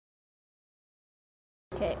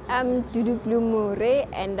Okay, I'm Duduzile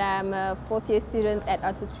and I'm a fourth-year student at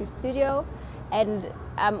Artist Proof Studio, and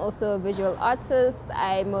I'm also a visual artist.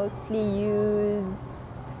 I mostly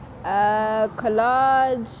use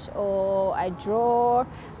collage, or I draw,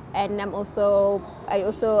 and I'm also a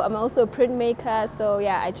printmaker. So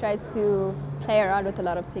yeah, I try to play around with a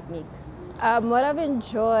lot of techniques. What I've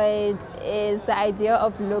enjoyed is the idea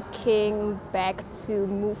of looking back to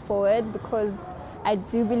move forward, because I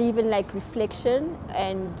do believe in like reflection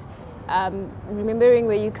and remembering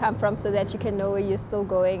where you come from so that you can know where you're still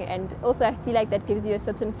going. And also I feel like that gives you a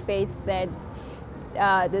certain faith that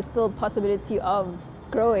there's still possibility of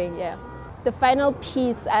growing, yeah. The final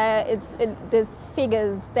piece, there's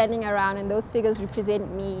figures standing around, and those figures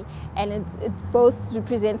represent me, and it both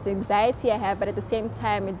represents the anxiety I have, but at the same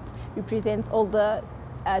time it represents all the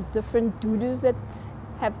different Dudus that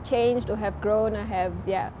have changed or have grown or have,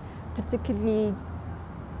 yeah, particularly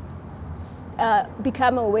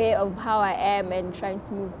become aware of how I am and trying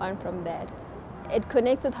to move on from that. It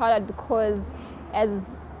connects with Hollard because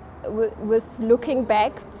with looking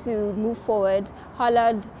back to move forward,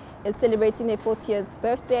 Hollard is celebrating their 40th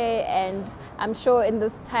birthday, and I'm sure in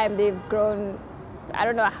this time they've grown, I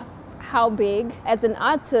don't know how big. As an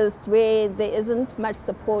artist where there isn't much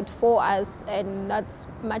support for us and not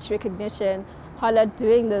much recognition, Hollard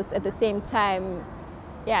doing this at the same time,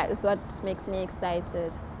 yeah, is what makes me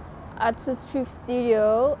excited. Artist Proof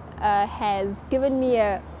Studio has given me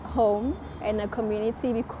a home and a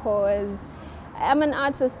community, because I'm an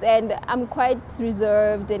artist and I'm quite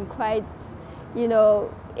reserved and quite, you know,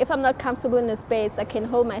 if I'm not comfortable in a space, I can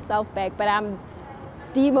hold myself back, but I'm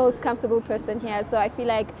the most comfortable person here. So I feel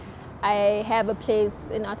like I have a place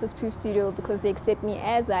in Artist Proof Studio because they accept me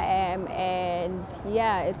as I am, and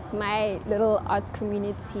yeah, it's my little art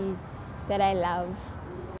community that I love.